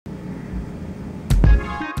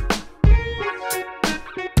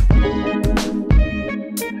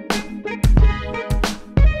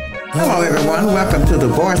everyone. Welcome to the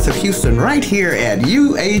Voice of Houston right here at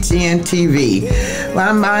UHN-TV.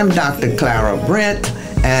 Well, I'm Dr. Clara Brent,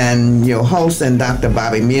 and your host, and Dr.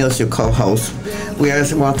 Bobby Mills, your co-host. We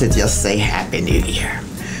just want to just say Happy New Year.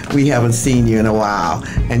 We haven't seen you in a while,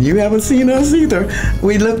 and you haven't seen us either.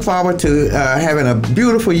 We look forward to having a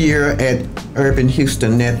beautiful year at Urban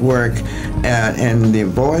Houston Network and the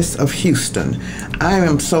Voice of Houston. I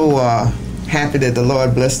am so happy that the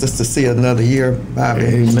Lord blessed us to see another year, Bobby.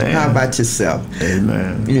 Amen. How about yourself?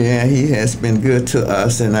 Amen. Yeah, He has been good to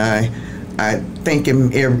us, and I thank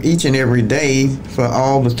Him each and every day for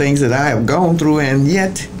all the things that I have gone through, and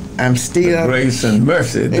yet I'm still... The grace and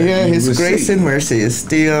mercy. Yeah, His grace and mercy is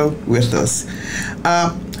still with us.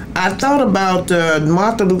 I thought about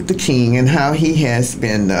Martin Luther King and how he has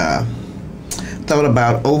been thought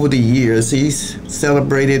about over the years. We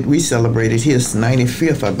celebrated his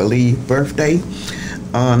 95th, I believe, birthday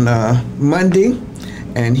on Monday.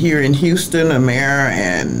 And here in Houston, the mayor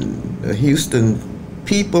and the Houston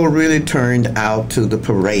people really turned out to the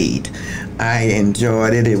parade. I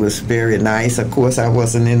enjoyed it. It was very nice. Of course, I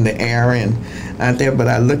wasn't in the area and out there, but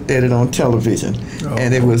I looked at it on television.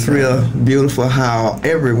 And it was real beautiful how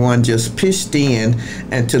everyone just pitched in,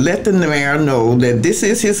 and to let the mayor know that this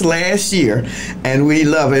is his last year and we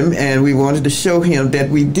love him, and we wanted to show him that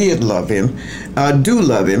we did love him, do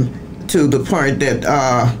love him, to the point that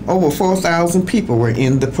over 4,000 people were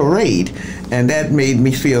in the parade. And that made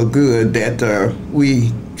me feel good that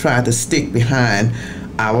we tried to stick behind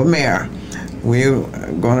our mayor. We're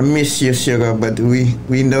going to miss you, sugar, but we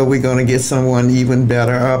know we're going to get someone even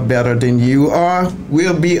better or better than you, or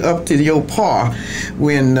we'll be up to your par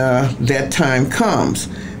when that time comes.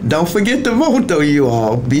 Don't forget to vote, though, you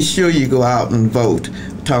all. Be sure you go out and vote.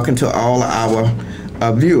 Talking to all our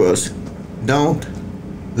viewers, don't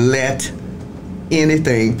let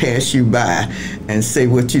anything pass you by and say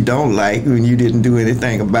what you don't like when you didn't do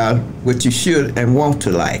anything about what you should and want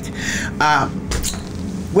to like.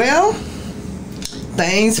 Well,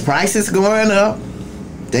 prices going up,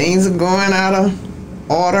 things are going out of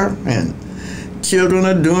order, and children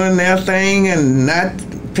are doing their thing and not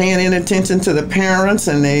paying any attention to the parents,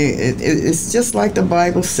 and it's just like the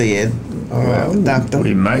Bible said. Well, Doctor,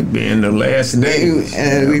 we might be in the last days.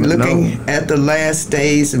 We're looking at the last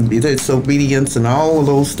days, and disobedience and all of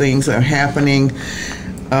those things are happening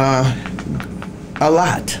a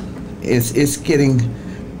lot. It's getting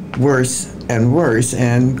worse and worse,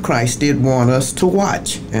 and Christ did want us to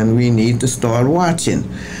watch, and we need to start watching.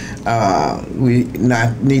 We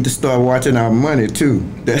need to start watching our money too.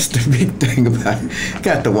 That's the big thing about it.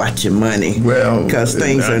 Got to watch your money. Well, because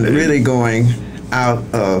things are really going out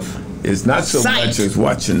of It's not so sight. much as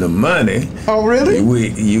watching the money. Oh, really?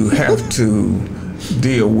 You have to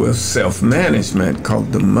deal with self-management, because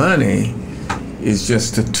the money is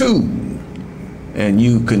just a tool. And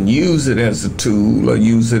you can use it as a tool or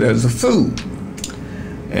use it as a food.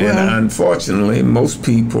 And unfortunately, most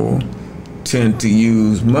people tend to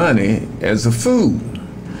use money as a food.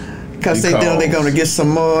 Because they know they're going to get some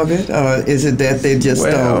more of it? Or is it that they just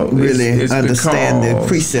don't really understand the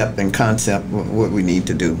precept and concept of what we need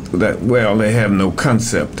to do? They have no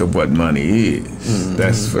concept of what money is. Mm-hmm.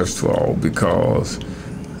 That's first of all, because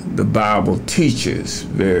the Bible teaches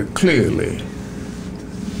very clearly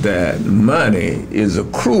that money is a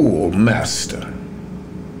cruel master.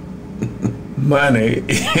 Money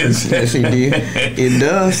is... Yes, it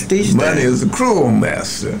does teach that. Money is a cruel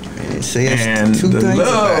master. It says and two the things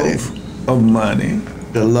love about it. Of money,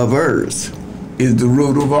 the lovers, is the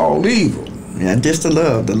root of all evil. Yeah, just the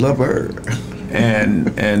love, the lover.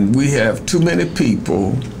 And we have too many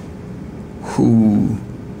people who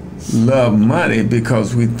love money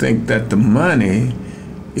because we think that the money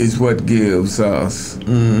is what gives us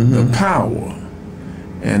the power.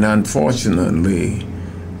 And unfortunately,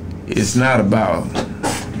 it's not about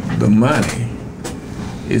the money.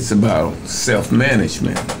 It's about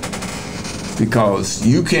self-management. Because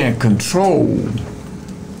you can't control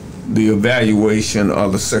the evaluation or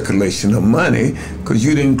the circulation of money because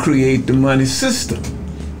you didn't create the money system.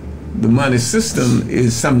 The money system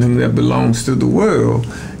is something that belongs to the world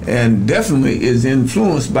and definitely is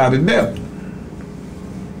influenced by the devil.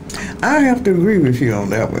 I have to agree with you on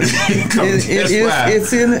that one.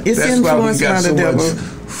 It's influenced by the devil.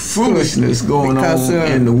 Foolishness going on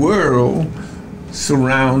in the world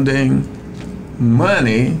surrounding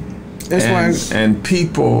money. And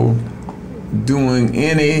people doing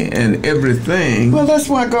any and everything. Well, that's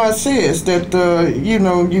why God says that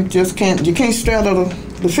you can't straddle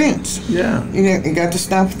the fence. Yeah, you got to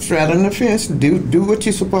stop straddling the fence. Do what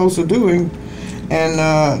you're supposed to do,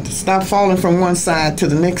 and stop falling from one side to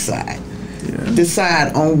the next side. Yeah.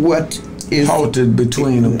 Decide on what is halted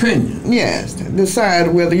between opinions. Yes,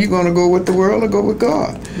 decide whether you're going to go with the world or go with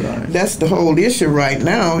God. Right. That's the whole issue right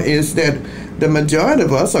now, is that the majority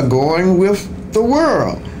of us are going with the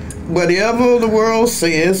world. Whatever the world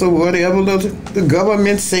says or whatever the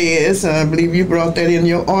government says, I believe you brought that in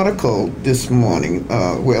your article this morning.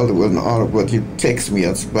 Well, it wasn't an article, but you texted me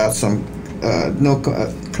about some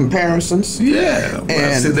comparisons. Yeah,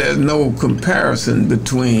 well, see, there's no comparison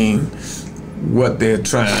between what they're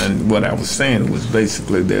trying. What I was saying was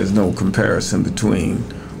basically there's no comparison between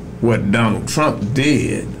what Donald Trump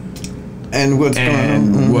did and what's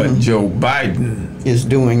and going on, what Joe Biden is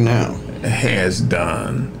doing now, has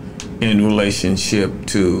done in relationship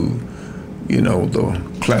to, the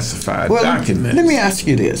classified documents. Let me ask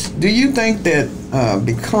you this. Do you think that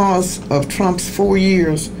because of Trump's 4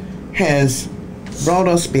 years has brought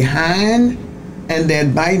us behind, and that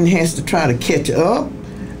Biden has to try to catch up,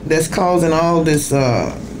 that's causing all this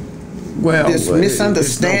this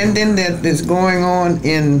misunderstanding that is going on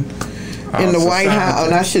in the White House,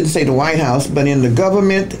 and I shouldn't say the White House, but in the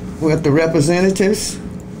government with the representatives?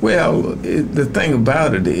 Well, the thing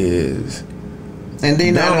about it is, and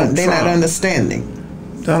they're not understanding.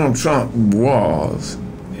 Donald Trump was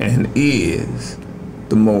and is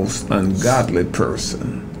the most ungodly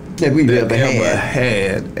person that we've ever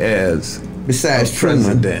had as besides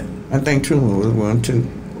president. Truman. I think Truman was one too.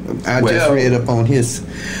 I just read up on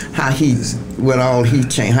how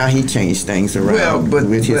he changed things around. Well, but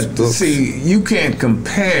his books. See, you can't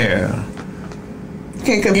compare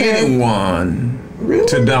anyone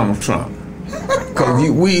to Donald Trump,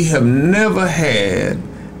 because we have never had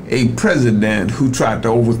a president who tried to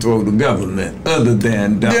overthrow the government other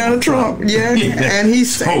than Donald Trump. Yeah, and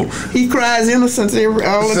he cries innocence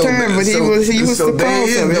all the time, but he was the cause of it. There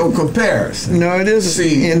is no comparison. No, it isn't.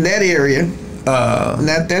 See, in that area,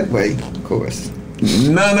 not that way, of course.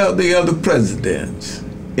 None of the other presidents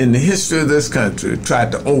in the history of this country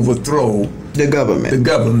tried to overthrow the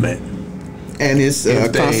government and its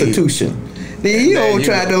constitution. The EO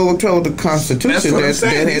tried to overthrow the Constitution. That's what I'm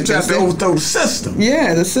saying. He tried to overthrow the system.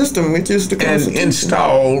 Yeah, the system, which is the Constitution. And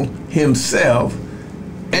install himself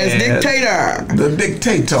as dictator. The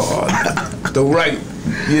dictator. The right,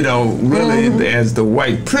 really as the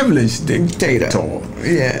white privileged dictator.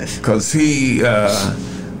 Yes. Because he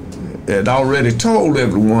had already told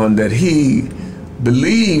everyone that he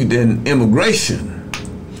believed in immigration,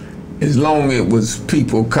 as long as it was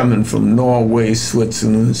people coming from Norway,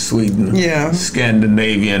 Switzerland, Sweden,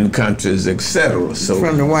 Scandinavian countries, etc. So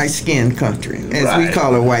from the white-skinned country, as we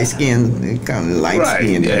call it, white-skinned, kind of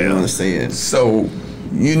light-skinned, if you want to say it. So,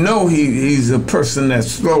 he's a person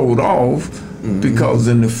that's throwed off because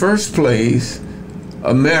in the first place,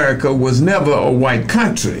 America was never a white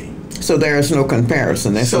country. So there is no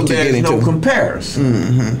comparison. That's what you're getting into. So there's no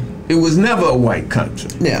comparison. It was never a white country.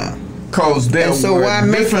 Yeah.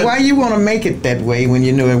 Why you want to make it that way when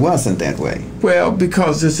you knew it wasn't that way? Well,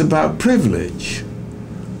 because it's about privilege.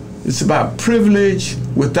 It's about privilege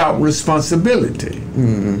without responsibility.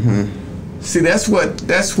 See, that's what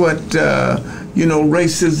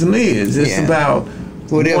racism is. It's about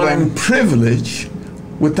wanting privilege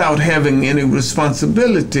without having any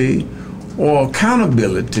responsibility or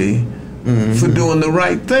accountability for doing the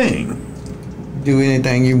right thing. Do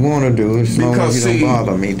anything you want to do as long as you don't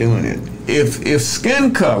bother me doing it. If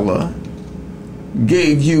skin color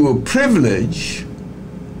gave you a privilege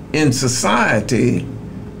in society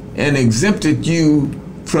and exempted you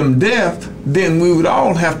from death, then we would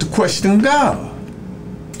all have to question God.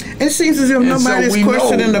 It seems as if nobody's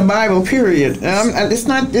questioning the Bible, period.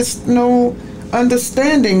 It's no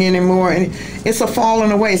understanding anymore. It's a falling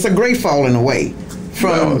away. It's a great falling away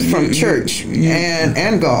from church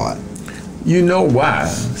and God. You know why?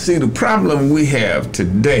 See, the problem we have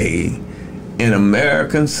today in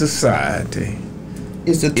American society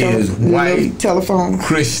is white,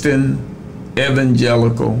 Christian,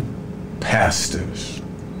 evangelical pastors.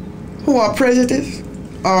 Who are prejudiced?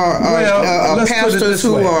 Pastors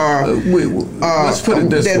who are... let's put it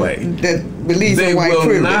this way. That believe in white privilege.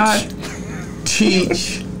 They will not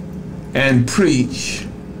teach and preach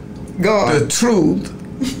the truth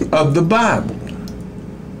of the Bible.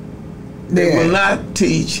 They will not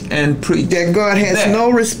teach and preach that God has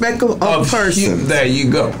no respect of persons. There you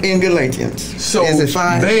go. In Galatians. So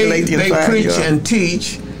they preach and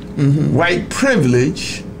teach white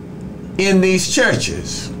privilege in these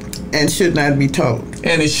churches. And should not be taught.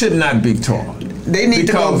 And it should not be taught. They need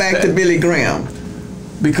to go back to Billy Graham.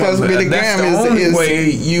 Because Billy Graham that's the only way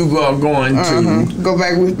you are going to go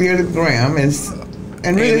back with Billy Graham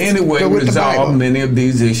and really anyway resolve many of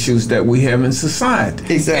these issues that we have in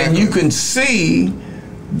society. Exactly. And you can see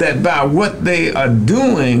that by what they are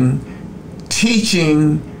doing,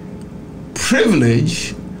 teaching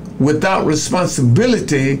privilege without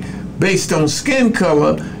responsibility based on skin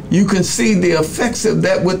color, you can see the effects of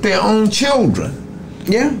that with their own children.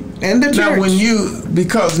 Yeah, and the church. Now,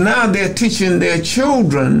 because now they're teaching their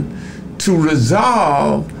children to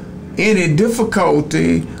resolve any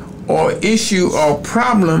difficulty or issue or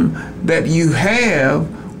problem that you have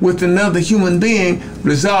with another human being,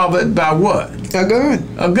 resolve it by what? A gun.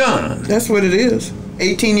 A gun. That's what it is.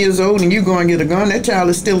 18 years old and you go and get a gun, that child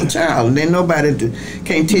is still a child. And then nobody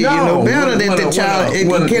can't tell you no better that the child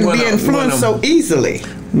can be influenced so easily.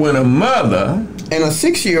 When a mother... And a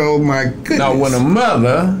 6-year-old, my goodness. Now, when a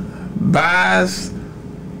mother buys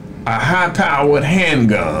a high-powered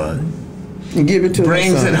handgun, and give it to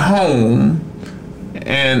brings it home,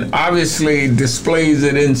 and obviously displays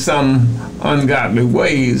it in some ungodly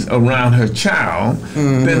ways around her child,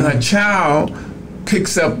 then her child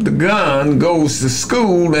picks up the gun, goes to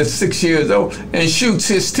school at 6 years old, and shoots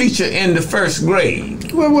his teacher in the first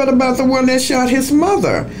grade. Well, what about the one that shot his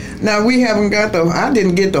mother? Now, we haven't got I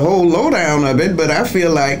didn't get the whole lowdown of it, but I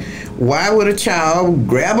feel like, why would a child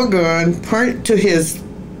grab a gun, point to his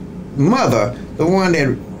mother, the one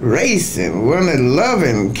that raised him, one that loved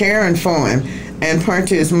him, caring for him, and point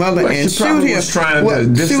to his mother and shoot him? Was trying to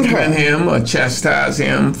discipline him or chastise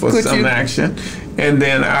him for some action. And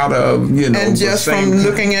then out of, and just from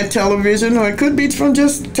looking at television, or it could be from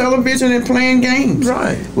just television and playing games.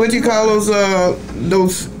 Right. What do you call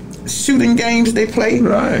those shooting games they play?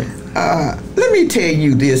 Right. Let me tell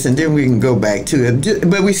you this, and then we can go back to it.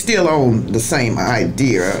 But we still own the same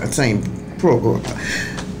idea, same program.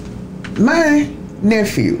 My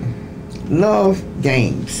nephew loved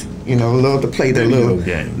games. Love to play the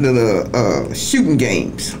little shooting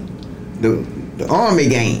games. The army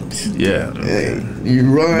games. Yeah. You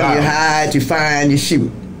run, you hide, you find, you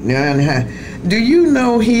shoot. Do you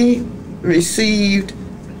know he received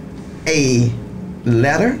a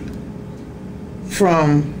letter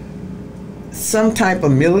from some type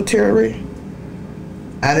of military?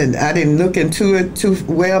 I didn't look into it too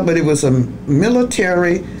well, but it was a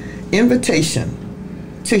military invitation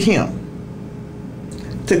to him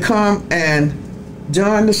to come and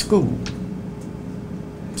join the school.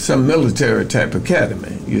 Some military type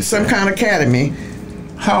academy. Some kind of academy.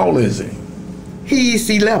 How old is he? He's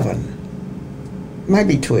 11. Might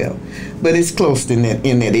be 12. But it's close in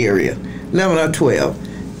that area. 11 or 12.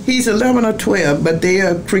 He's 11 or 12, but they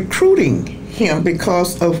are recruiting him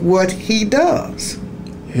because of what he does.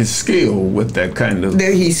 His skill with that kind of...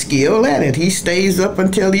 He's skilled at it. He stays up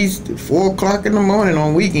until he's 4 o'clock in the morning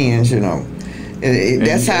on weekends,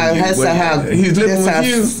 That's how he's living with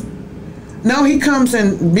you? No, he comes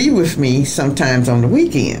and be with me sometimes on the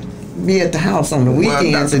weekend. Be at the house on the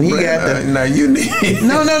weekends, and he got the. Now you need.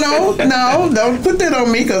 No, don't put that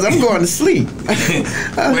on me because I'm going to sleep.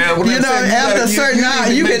 After a certain hour,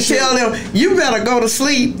 you can tell them you better go to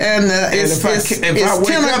sleep, and it's 10 o'clock.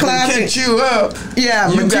 And catch you up, you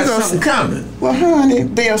got something coming. Well, honey,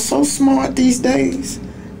 they are so smart these days,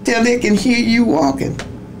 till they can hear you walking,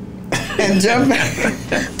 and jump back,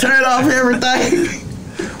 turn off everything.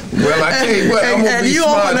 Well, I tell you what, I'm gonna be you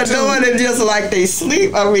smart open the too. door and it's just like they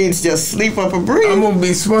sleep. I mean, it's just sleep up and breathe. I'm gonna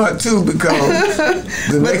be smart too because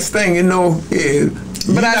the next thing you know is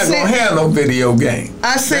you're not gonna have no video game.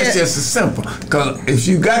 That's just as simple. Because if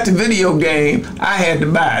you got the video game, I had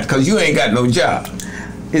to buy it because you ain't got no job.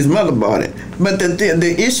 His mother bought it. But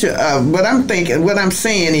the issue of what I'm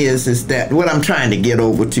saying is that what I'm trying to get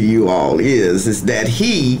over to you all is that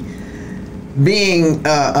he, being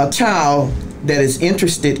a child that is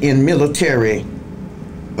interested in military,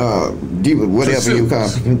 whatever you call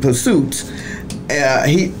it, pursuits,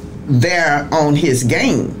 they're on his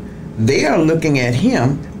game. They are looking at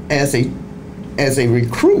him as a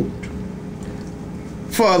recruit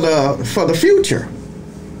for the future.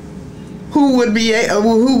 Who would be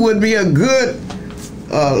a good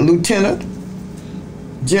lieutenant,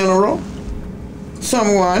 general,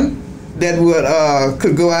 someone that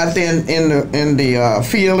could go out there in the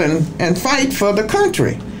field and fight for the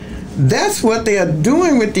country. That's what they are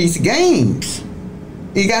doing with these games.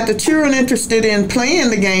 You got the children interested in playing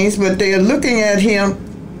the games, but they are looking at him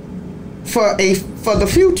for the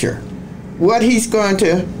future, what he's going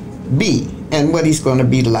to be and what he's going to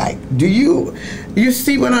be like. Do you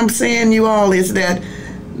see what I'm saying, you all? Is that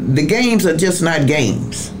the games are just not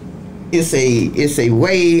games. It's a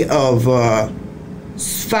way of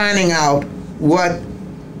finding out what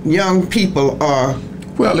young people are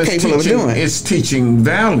Well, capable of doing. It's teaching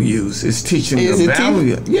values. It's teaching the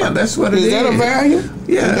value. Yeah, that's what it is. Is that a value?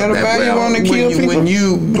 Yeah. Is that a value on to kill people? When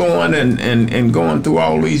you going and going through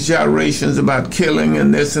all these gyrations about killing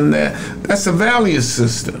and this and that, that's a value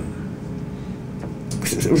system.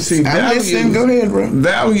 See, Go ahead, bro.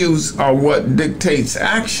 Values are what dictates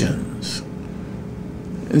actions.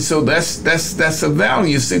 And so that's a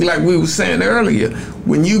value. See, like we were saying earlier,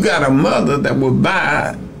 when you got a mother that would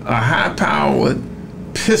buy a high-powered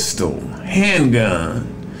pistol, handgun,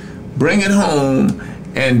 bring it home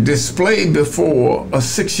and display before a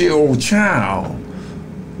 6-year-old child,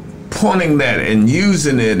 pointing that and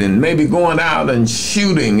using it and maybe going out and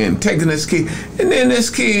shooting and taking this kid, and then this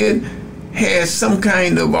kid has some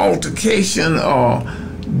kind of altercation or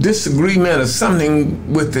disagreement or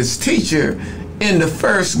something with his teacher in the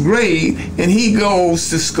 1st grade, and he goes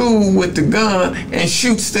to school with the gun and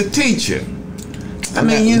shoots the teacher. I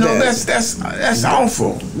mean, you know, that's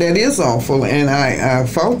awful. That is awful, and I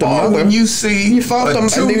fault the mother. When you see you fault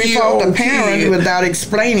the parent without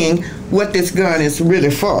explaining what this gun is really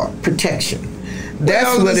for, protection.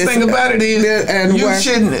 That's what the thing about it is, and you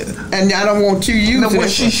shouldn't. And I don't want you using it. What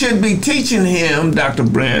she should be teaching him, Dr.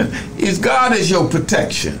 Brent, is God is your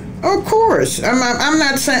protection. Of course, I'm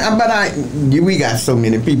not saying, but we got so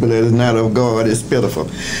many people that is not of God. It's pitiful.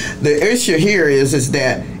 The issue here is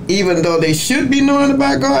that even though they should be knowing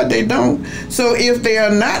about God, they don't. So if they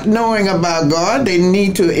are not knowing about God, they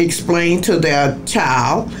need to explain to their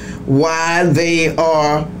child why they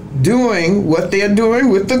are doing what they're doing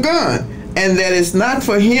with the gun, and that it's not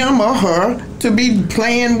for him or her to be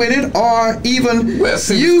playing with it or even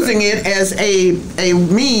using it as a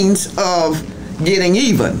means of getting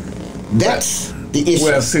even. That's the issue.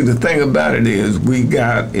 Well, see, the thing about it is we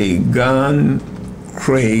got a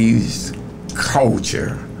gun-crazed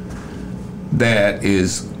culture that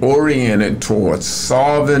is oriented towards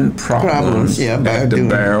solving problems at the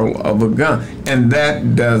barrel of a gun. And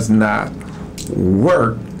that does not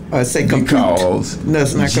work because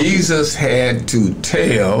Jesus had to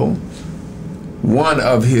tell one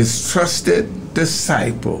of his trusted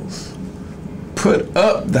disciples, put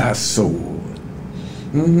up thy sword.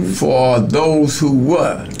 For those who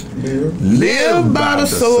what? Live by the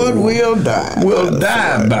sword will die. Will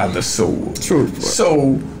die by the sword. True.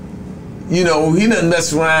 So, you know, he doesn't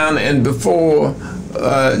mess around, and before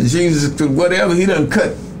Jesus could whatever, he done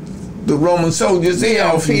cut the Roman soldiers' ear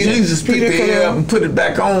off, and Jesus picked the ear up and put it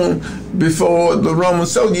back on before the Roman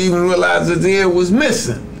soldier even realized his ear was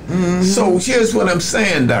missing. So here's what I'm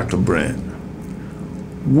saying, Dr. Brent.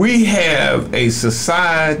 We have a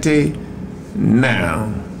society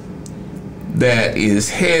now that is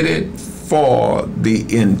headed for the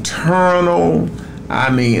internal,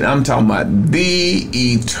 I'm talking about the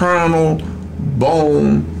eternal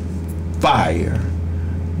bonfire,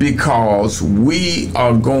 because we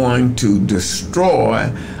are going to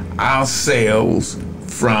destroy ourselves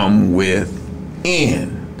from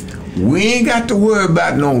within. We ain't got to worry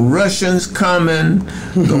about no Russians coming,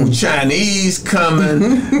 no Chinese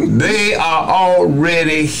coming. They are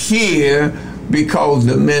already here because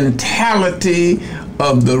the mentality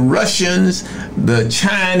of the Russians, the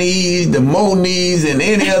Chinese, the Monis, and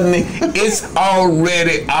any other, it's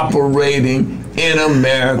already operating in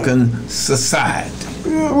American society.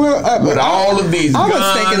 With all of these guns. I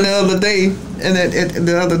was thinking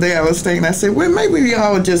the other day, I was thinking, I said, well, maybe we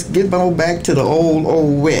all just get back to the old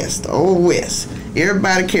West.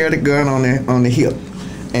 Everybody carried a gun on the hip,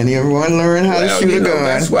 and everyone learned how to shoot a gun.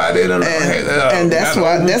 That's why they don't. And that's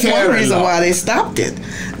one reason why they stopped it.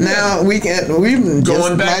 Now we've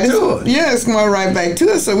going back to it. Yeah, it's going right back to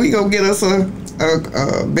it. So we go get us a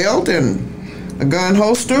belt and a gun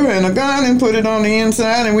holster and a gun and put it on the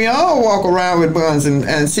inside, and we all walk around with guns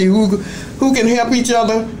and see who can help each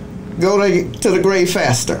other go to the grave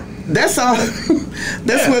faster. That's all.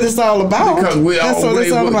 That's what it's all about. Because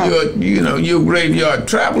you're a graveyard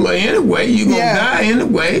traveler anyway. You're gonna die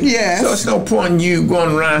anyway. Yes. So it's no point in you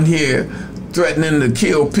going around here threatening to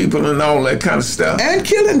kill people and all that kind of stuff. And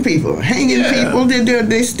killing people, hanging people.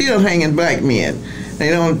 They still hanging black men. They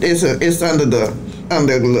don't. It's under the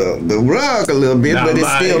rug a little bit, but it's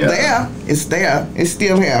still there. It's there. It's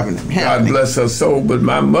still happening. God bless her soul. But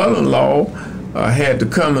my mother-in-law had to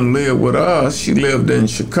come and live with us. She lived in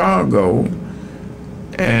Chicago,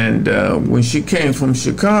 and when she came from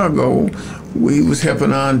Chicago, we was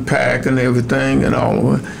helping her unpack and everything and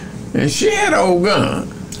all of it. And she had an old gun.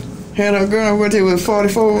 Had a gun, what it was,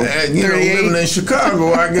 44? Living in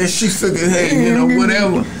Chicago, I guess she figured, hey,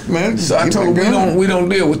 whatever. Man, so I told her, we don't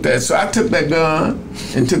deal with that. So I took that gun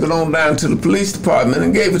and took it on down to the police department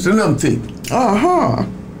and gave it to them people. Uh-huh.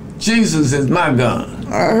 Jesus is my gun.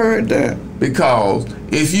 I heard that. Because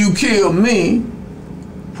if you kill me,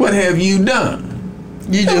 what have you done?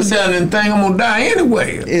 You just done anything. I'm gonna die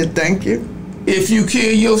anyway. Yeah, thank you. If you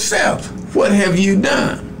kill yourself, what have you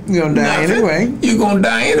done? You're gonna die anyway. You're gonna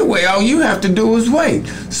die anyway. All you have to do is wait.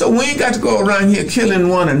 So we ain't got to go around here killing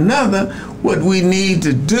one another. What we need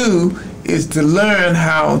to do is to learn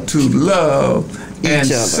how to love and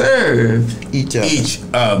serve each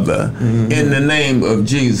other in the name of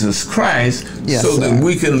Jesus Christ, so that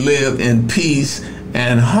we can live in peace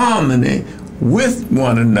and harmony with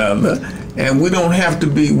one another. And we don't have to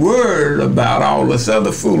be worried about all this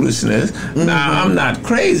other foolishness. Now, I'm not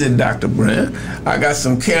crazy, Dr. Brent. I got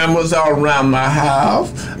some cameras all around my house.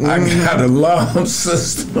 I got an alarm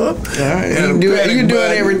system. You're doing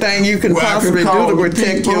everything you can possibly do to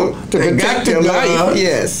protect your life.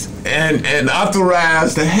 Yes. And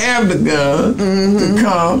authorized to have the gun to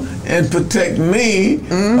come and protect me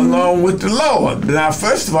along with the Lord. Now,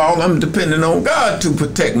 first of all, I'm depending on God to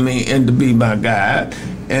protect me and to be my guide.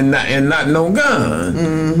 And not no gun,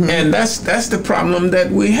 and that's the problem that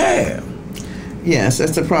we have. Yes,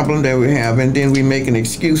 that's the problem that we have, and then we make an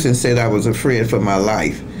excuse and said I was afraid for my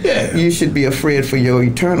life. Yeah, you should be afraid for your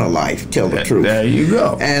eternal life. Tell the truth. There you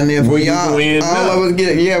go. And if we all of us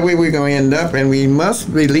get, where we're going to end up, and we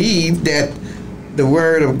must believe that the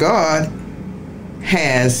Word of God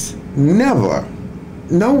has never,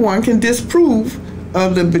 no one can disprove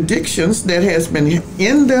of the predictions that has been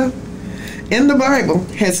in the Bible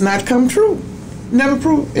has not come true. Never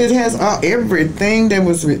proved. It has everything that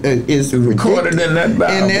was is recorded in that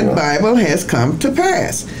Bible. And that Bible has come to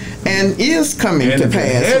pass, and is coming to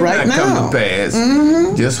pass right now. Come to pass.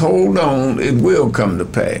 Just hold on; it will come to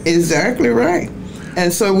pass. Exactly right.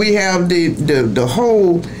 And so we have the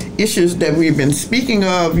whole issues that we've been speaking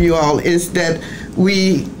of, you all, is that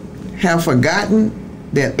we have forgotten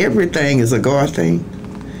that everything is a God thing,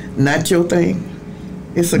 not your thing.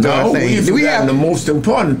 It's a God thing. We have the most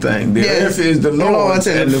important thing. The earth is the Lord's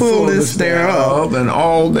and the fullness thereof, and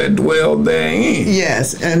all that dwell therein.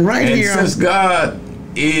 Yes, and here, since God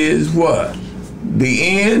is what? The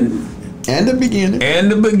end and the beginning.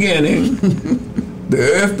 And the beginning. The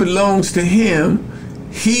earth belongs to Him.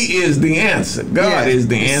 He is the answer. God is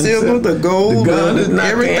the answer. The silver, the gold, the gun is not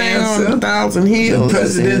everything the answer. On 1,000 hills. The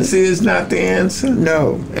presidency is not the answer.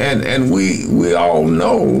 No. And we all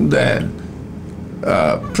know that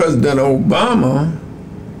President Obama,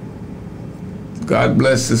 God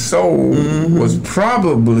bless his soul, was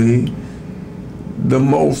probably the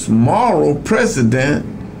most moral president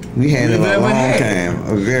we had in a long time,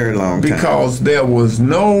 a very long time. Because there was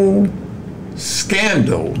no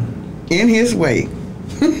scandal in his way.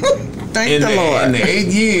 Thank the Lord. In the 8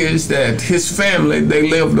 years that his family, they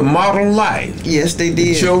lived a model life. Yes, they did.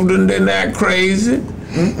 The children didn't act crazy.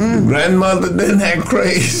 The grandmother didn't act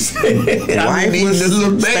crazy. Wife was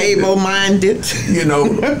stable-minded. You know,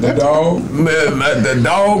 the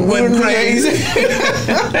dog wasn't crazy.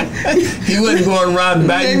 He wasn't going around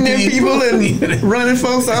biting people and running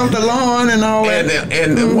folks off the lawn and all that.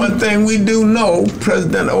 And one thing we do know,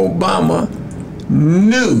 President Obama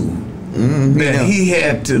knew that he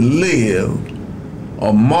had to live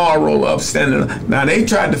a moral, upstanding. Now they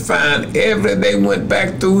tried to find they went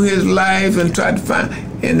back through his life and tried to find,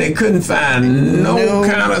 and they couldn't find no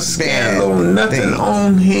kind of scandal, nothing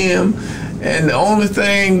on him. And the only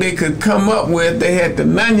thing they could come up with, they had to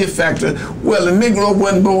manufacture. Well, the Negro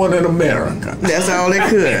wasn't born in America. That's all they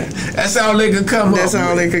could. That's all they could come up with. That's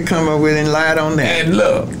all they could come up with, and lied on that. And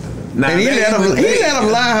look. Now, and he let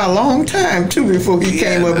him lie a long time too before he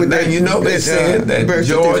came up with that. You know, they said that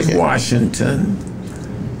George Washington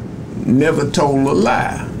never told a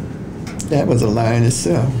lie. That was a lie in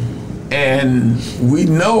itself. And we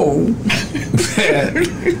know that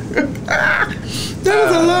that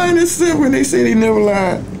was a lie in itself when they said he never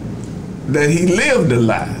lied. That he lived a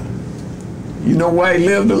lie. You know why he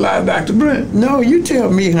lived a lie, Dr. Brent? No, you tell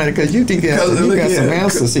me, honey, because you think you got some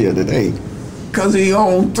answers here today. Because he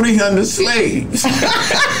owned 300 slaves.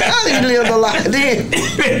 He lived a lie then.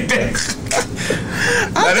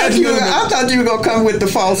 I thought you were gonna come with the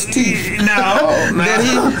false teeth. No,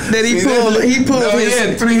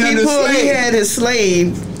 he had his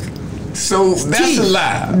slave. So that's a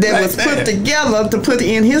lie. That was put together to put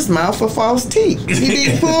in his mouth for false teeth. He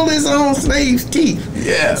didn't pull his own slave's teeth.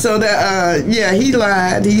 Yeah. So that he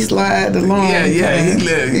lied. He's lied along. Yeah, he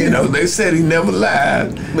lived. You know, they said he never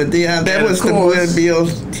lied. But that was the way to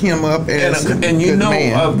build him up as a good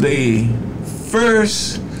man. Of the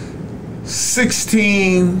first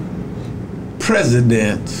 16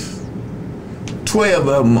 presidents, 12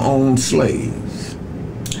 of them owned slaves.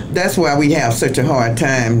 That's why we have such a hard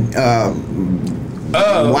time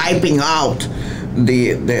wiping out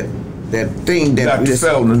that thing that Dr.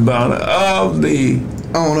 Feldenbaum, of the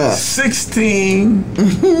on up. 16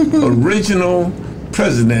 original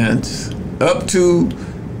presidents up to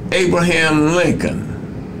Abraham Lincoln,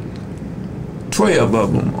 12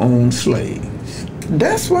 of them owned slaves.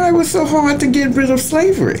 That's why it was so hard to get rid of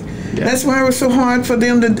slavery. Yeah. That's why it was so hard for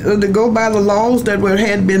them to go by the laws that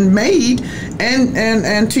had been made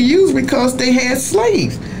and to use, because they had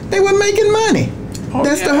slaves. They were making money. Oh,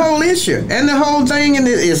 That's yeah. the whole issue. And the whole thing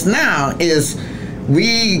is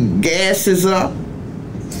gas is up,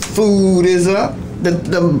 food is up.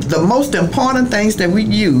 The most important things that we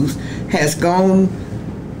use has gone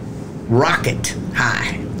rocket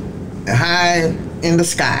high in the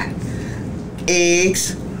sky.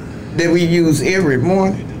 Eggs that we use every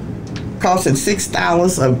morning, costing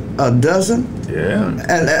 $6 a dozen. Yeah.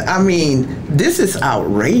 And I mean, this is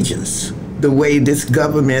outrageous, the way this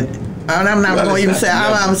government, and I'm not going to even say,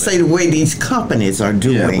 I'm going to say the way these companies are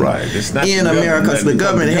doing It's not in America. Because the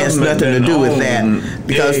government has nothing to do with that,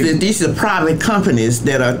 because these are private companies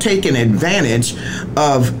that are taking advantage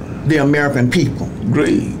of the American people.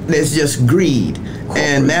 Greed. It's just greed.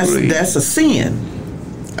 And that's a sin.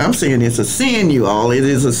 I'm saying it's a sin, you all. It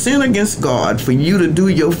is a sin against God for you to do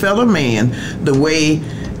your fellow man the way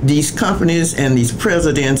these companies and these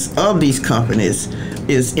presidents of these companies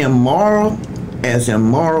is immoral as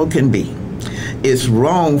immoral can be. It's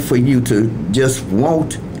wrong for you to just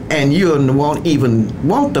want, and you won't even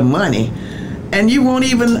want the money, and you won't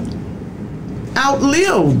even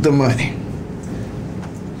outlive the money.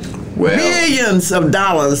 Well, Billions of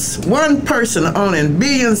dollars, one person owning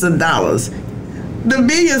billions of dollars. The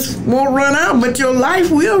billions won't run out, but your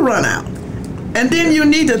life will run out. And then you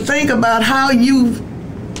need to think about how you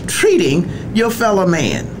treating your fellow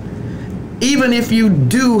man. Even if you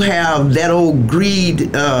do have that old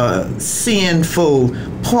greed, sinful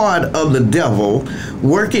part of the devil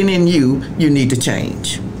working in you, you need to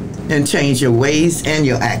change. And change your ways and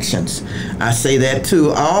your actions. I say that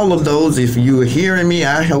to all of those, if you are hearing me,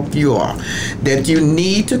 I hope you are, that you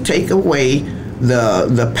need to take away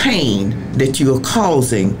the pain that you are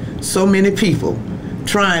causing so many people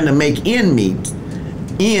trying to make ends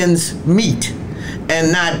meet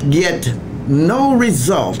and not get no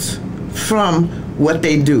results from what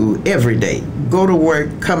they do every day. Go to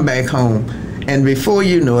work, come back home, and before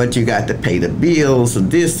you know it, you got to pay the bills or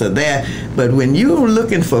this or that. But when you're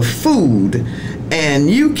looking for food and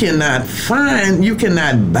you cannot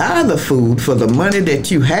buy the food for the money that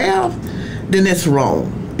you have, then it's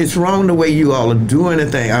wrong. It's wrong the way you all are doing the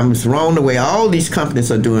thing. It's wrong the way all these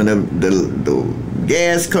companies are doing, the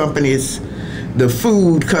gas companies, the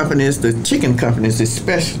food companies, the chicken companies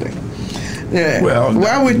especially. Yeah. Well,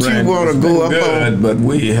 why would you want to go up on? But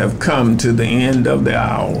we have come to the end of the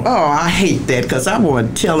hour. Oh, I hate that, because I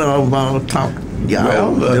want to tell them about talk. Y'all,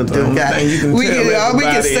 Well, the only thing you can tell all we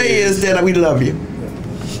can say is that we love you.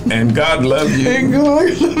 And God loves you. And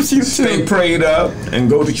God loves you too. Stay prayed up and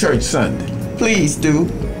go to church Sunday. Please do.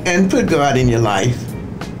 And put God in your life.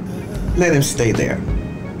 Let him stay there.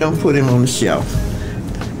 Don't put him on the shelf.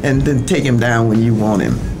 And then take him down when you want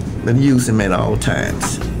him. But use him at all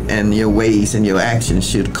times. And your ways and your actions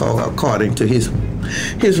should go according to his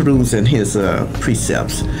rules and his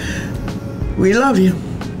precepts. We love you.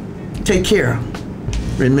 Take care.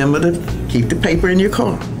 Remember to keep the paper in your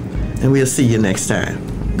car. And we'll see you next time.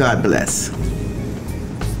 God bless.